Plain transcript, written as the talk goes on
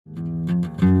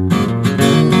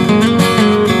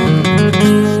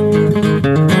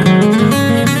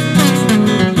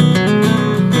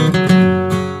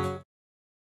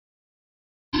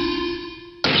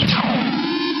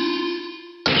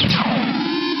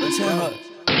10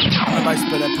 Nobody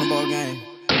spell that pinball game.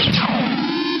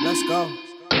 Let's go.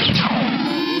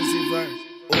 Uzi verse.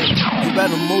 Ooh, you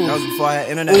better move. That was before I had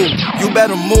internet. Ooh, you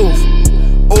better move.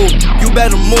 Ooh, you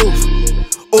better move.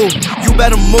 Ooh, you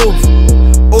better move.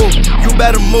 Ooh, you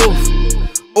better move.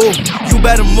 Ooh, you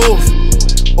better move.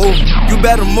 Ooh, you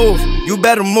better move. You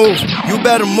better move. You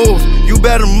better move. You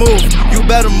better move. You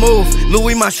better move.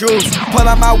 Louis my shoes. Pull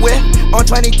out my whip on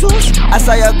 22s. I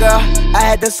saw your girl. I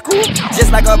had to scoop.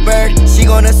 Just like a bird. She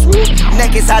gonna swoop.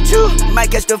 Neck is hot too. Might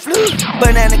catch the flu.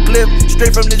 Banana clip.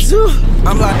 Straight from the zoo.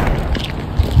 I'm like.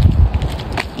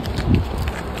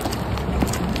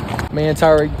 Me and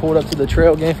Tyreek pulled up to the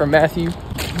trail game for Matthew.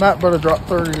 Matt better drop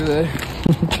 30 today.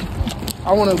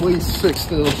 I want at least 6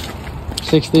 steals.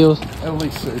 6 steals? At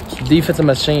least 6. Defensive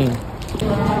machine.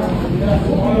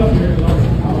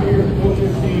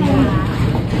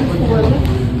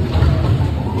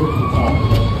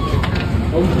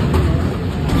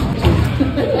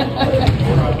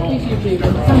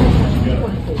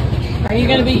 Are you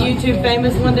going to be YouTube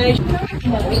famous one day?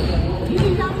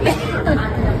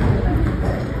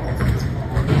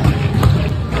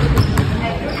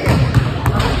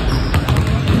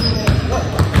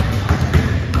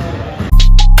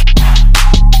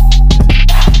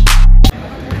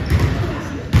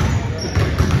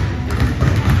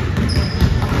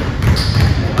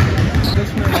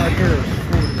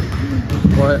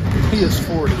 What? He is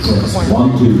 40. Test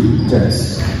 1, 2.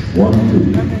 Test 1,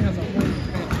 2. That man has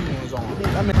a whole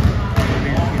pants on.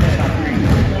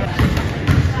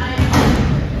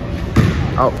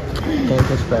 Oh, can't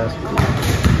push fast.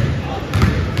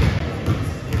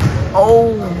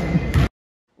 Oh!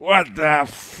 What the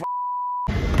f?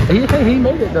 He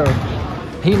made it though.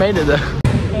 He made it though.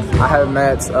 I have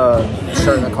Matt's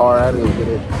shirt in the car. I had to go get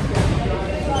it.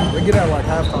 They get out like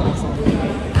halftime or something.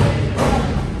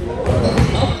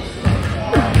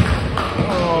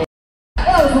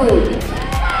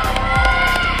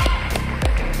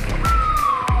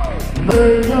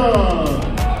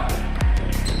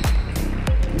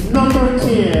 Number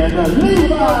 10,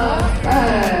 Levi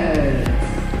and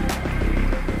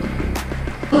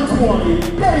number 20,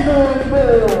 David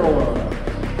Bill.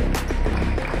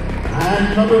 And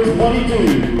number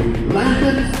 22,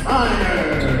 Landon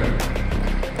Steiner.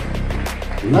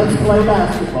 Let's play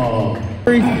basketball.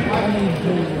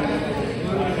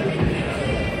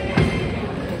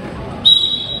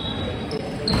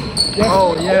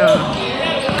 Oh, yeah.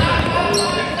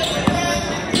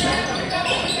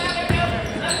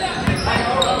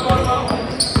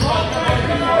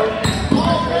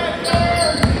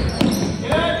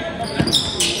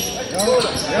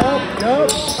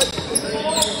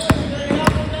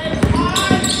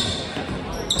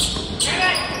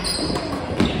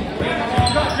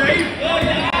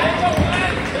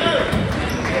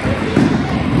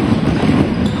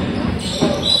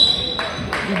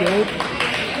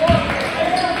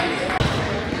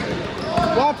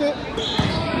 Block it.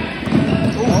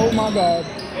 Oh my God.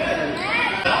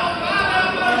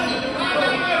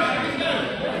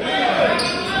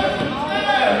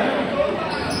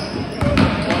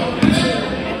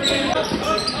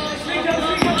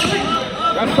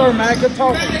 That's Sir Matt. Good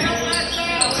talking.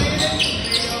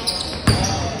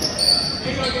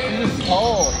 He's just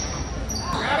tall.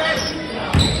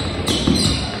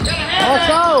 Watch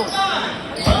out.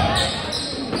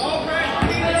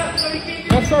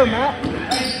 Yes, sir, Matt.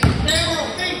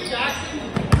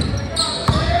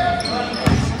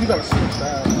 You gotta switch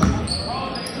that.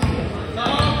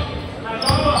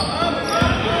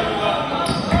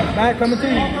 Matt, coming to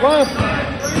you. Run.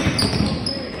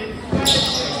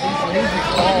 He's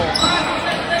tall.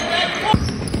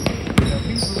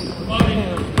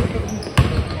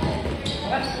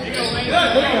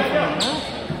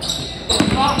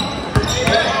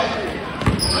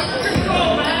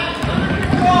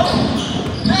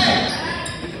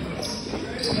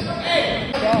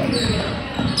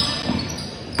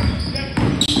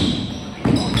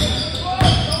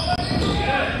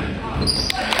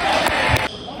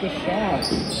 Good shot.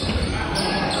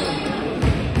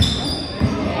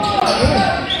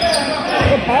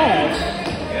 Good pass.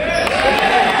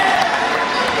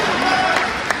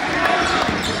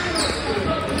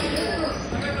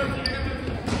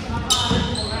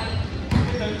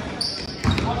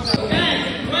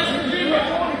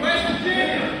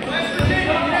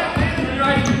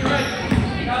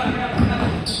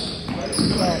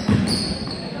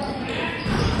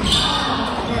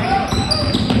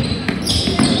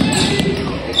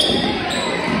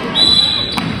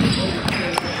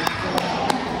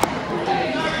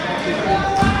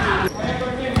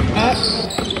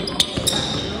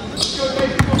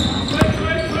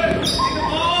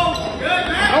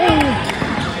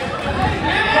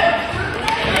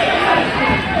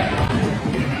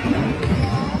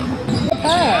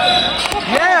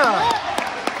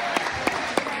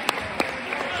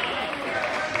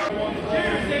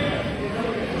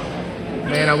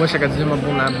 Man, I wish I could zoom up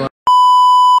on that button.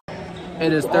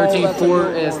 It is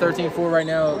 13-4. It is 13-4 right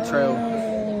now, Trail.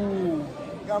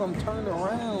 Got him turned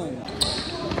around.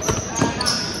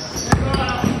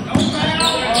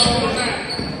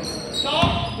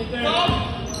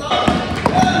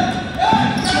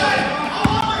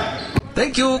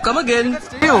 Thank you. Come again. Good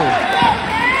steal.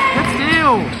 Good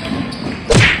steal.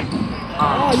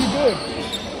 Oh, you good.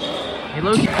 He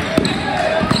looks.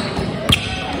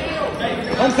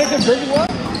 I'm taking Greenbrier West.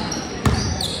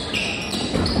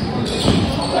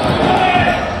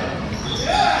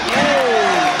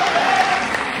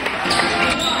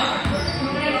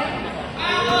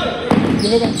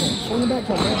 Give it back to him. Swing it back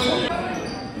to him, man.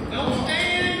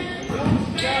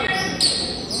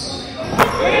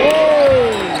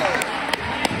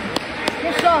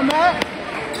 Good shot, Matt.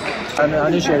 I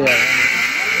knew she had that.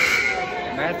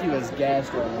 Matthew is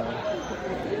gassed right now.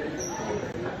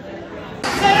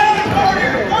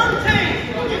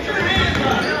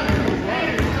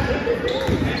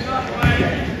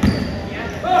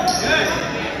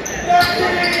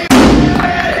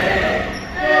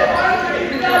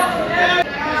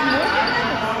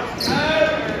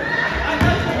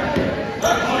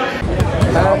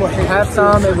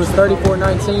 Halftime, it was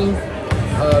 34-19.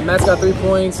 Matt's got 3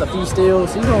 points, a few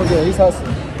steals. He's doing good. He's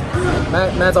hustling.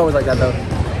 Matt's always like that, though.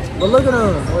 But look at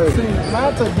him. See,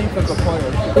 Matt's a defensive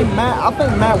player. I think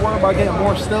Matt worried about getting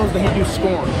more steals than he do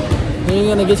scoring. He ain't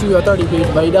gonna get you a 30 piece,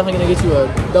 but he definitely gonna get you a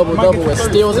double-double with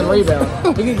steals and rebounds.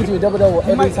 He can get you a double-double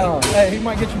every time. Hey, he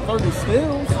might get you 30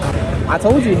 steals. I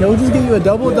told you, he'll just give you a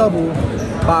double-double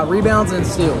by rebounds and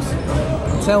steals.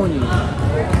 I'm telling you.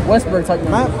 Westbrook type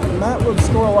number. Matt would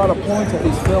score a lot of points if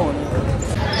he's feeling it.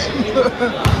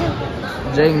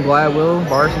 Jaden Gladwell,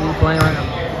 varsity playing right now.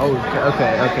 Oh,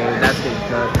 okay, that's getting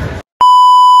cut.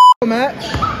 Matt.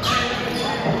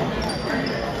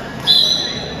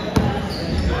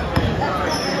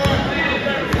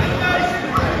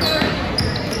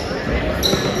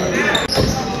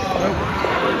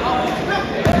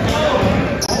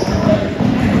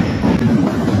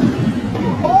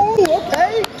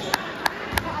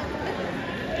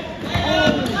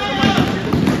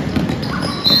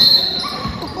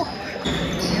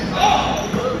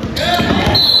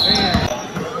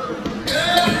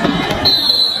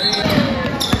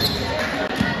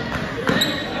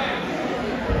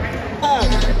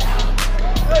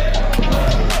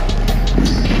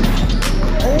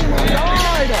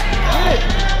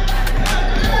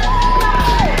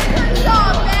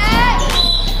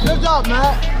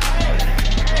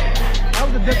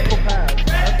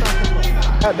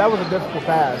 That was a difficult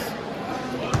pass.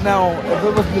 Now, if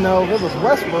it was, if it was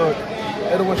Westbrook, it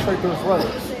would have went straight through his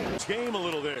legs. Game a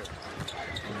little there.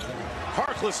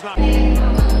 Harkless not.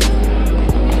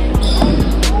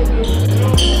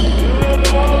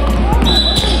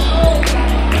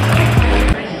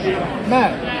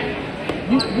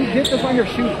 Matt, you get this on your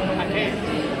shooting.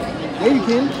 Yeah, you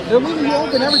can. They're leaving you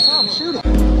open every time. Shoot it.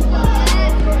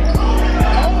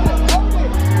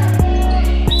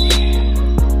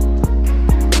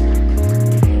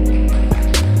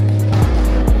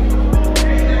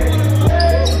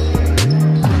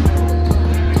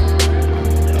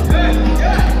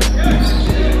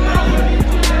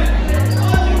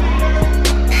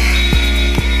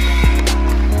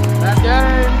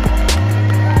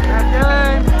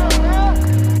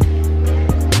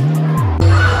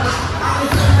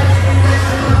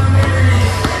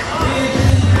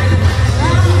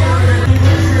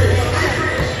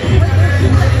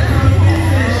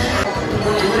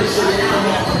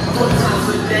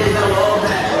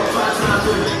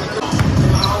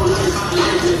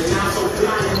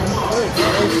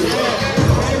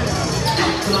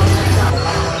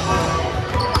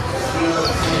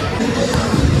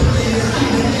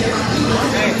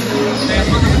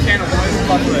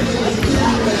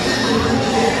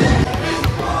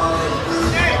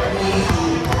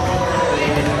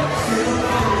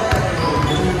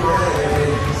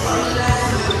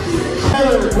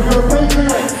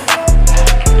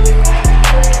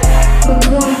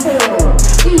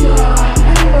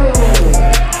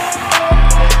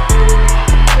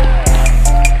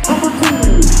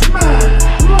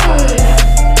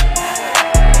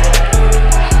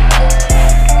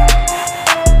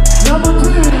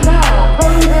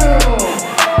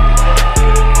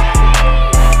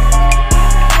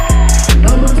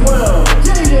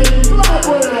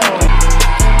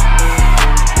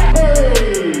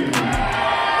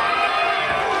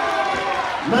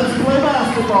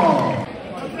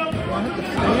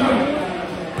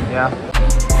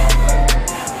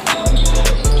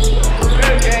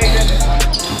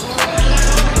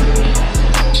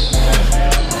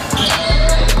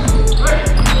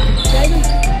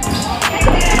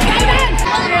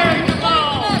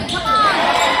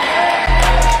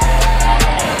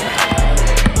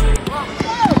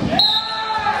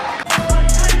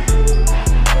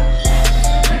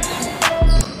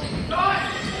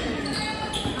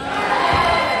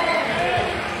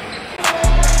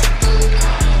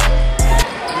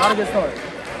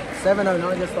 7-0,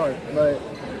 not a good start, but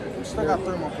Still got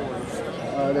 3 more quarters.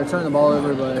 they're turning the ball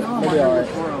over, but they'll be all right.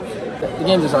 The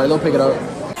game's just all right. They'll pick it up.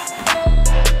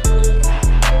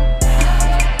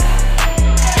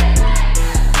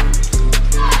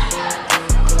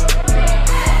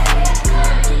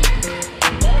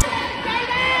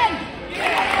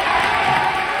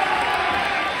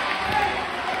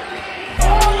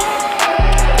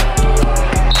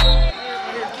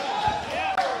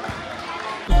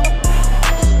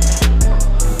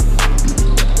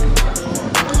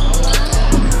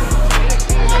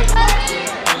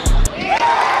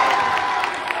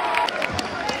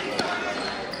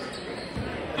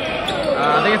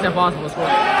 I think it's impossible to score.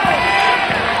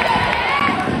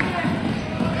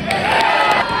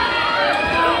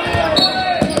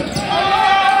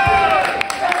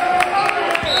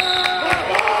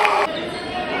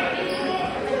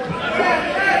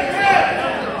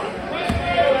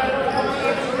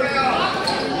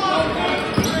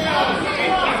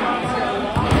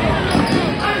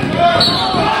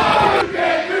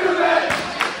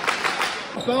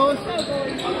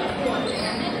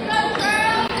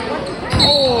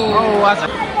 Oh, that's a...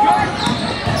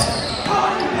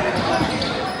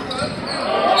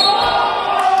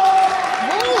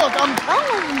 Look, I'm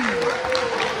telling you.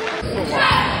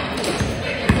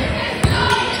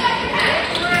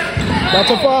 That's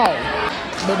a foul.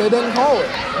 But they didn't call it.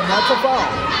 That's a foul.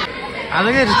 I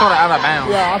think they just called it out of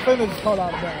bounds. Yeah, I think they just called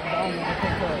out of bounds. I don't know. I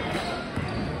can't tell.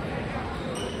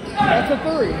 That's a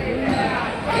 3.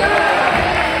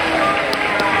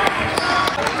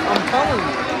 I'm telling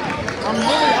you. I'm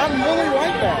really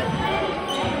like that.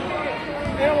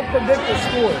 And I'm gonna predict the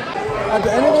score. At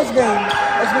the end of this game,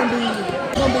 it's gonna be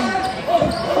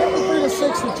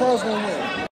 53-6 and Charles gonna win.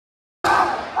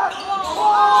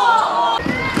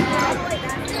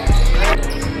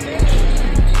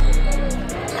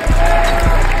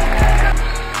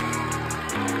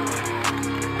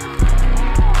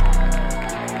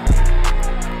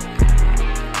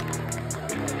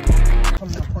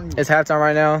 It's halftime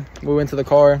right now. We went to the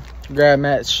car, grabbed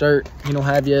Matt's shirt. He don't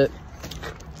have yet.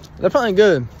 They're playing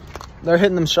good. They're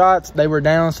hitting them shots. They were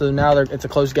down, so now it's a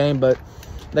close game, but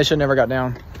they should never got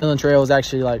down. Midland Trail is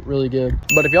actually like really good.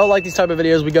 But if y'all like these type of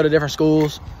videos, we go to different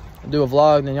schools, do a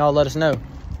vlog, then y'all let us know.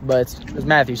 But it's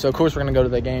Matthew, so of course we're gonna go to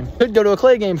that game. Could go to a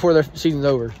clay game before their season's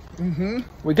over.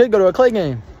 We could go to a clay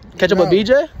game. Catch up with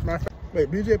BJ. Wait,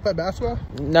 BJ play basketball?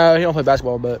 No, he don't play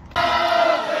basketball, but.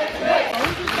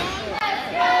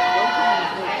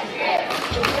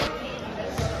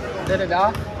 Did it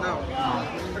die? No.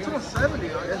 It's almost 70.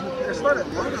 It started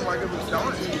looking like it was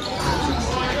done.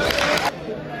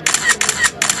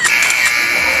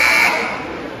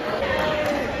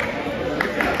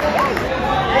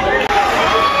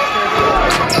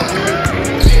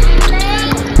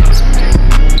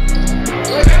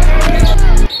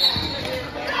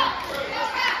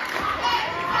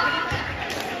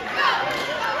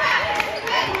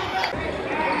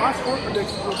 My score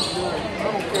prediction is good.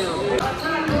 I don't care.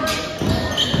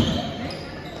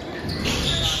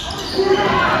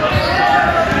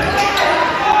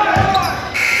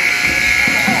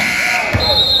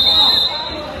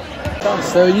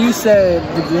 So you said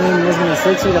the game was going to be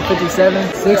 60 to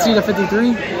 57, 60 to 53?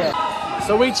 Yeah.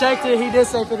 So we checked it. He did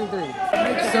say 53.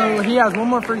 So he has one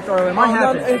more free throw. It might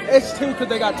happen. It's 2 because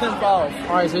they got 10 fouls.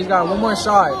 All right, so he's got one more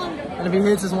shot. And if he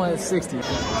hits this one, it's 60. There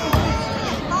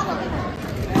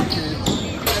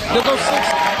goes 60.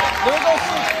 There goes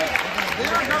 60.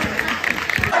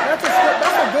 That's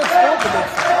a good score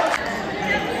prediction.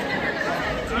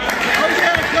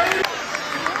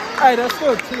 Hey, that's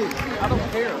still 2. I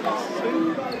don't care.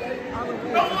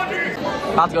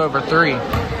 About to go over 3. Oh,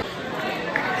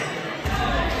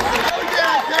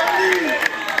 yeah, Cody!